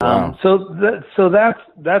Wow. So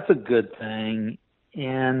that's a good thing,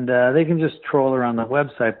 and they can just troll around the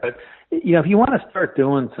website. But if you want to start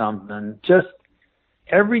doing something, just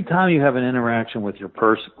every time you have an interaction with your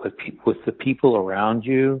person, with the people around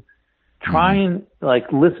you, try and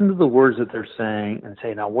listen to the words that they're saying and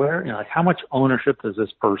say, now how much ownership does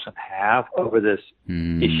this person have over this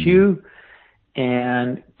issue?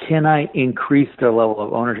 And can I increase their level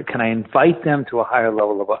of ownership? Can I invite them to a higher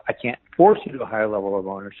level I can't force you to a higher level of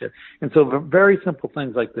ownership. And so very simple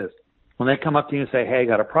things like this. When they come up to you and say, hey, I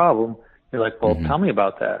got a problem, you're like, well, tell me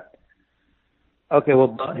about that. Okay,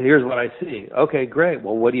 well, here's what I see. Okay, great.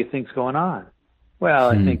 Well, what do you think's going on? Well,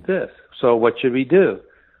 I think this. So what should we do?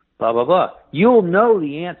 Blah, blah, blah. You'll know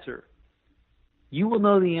the answer. You will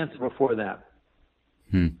know the answer before them.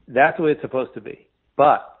 That's the way it's supposed to be.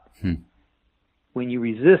 But when you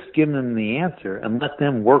resist giving them the answer and let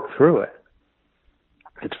them work through it,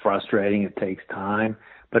 it's frustrating. It takes time.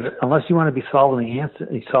 But unless you want to be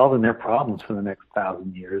solving their problems for the next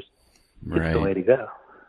 1,000 years, it's the way to go.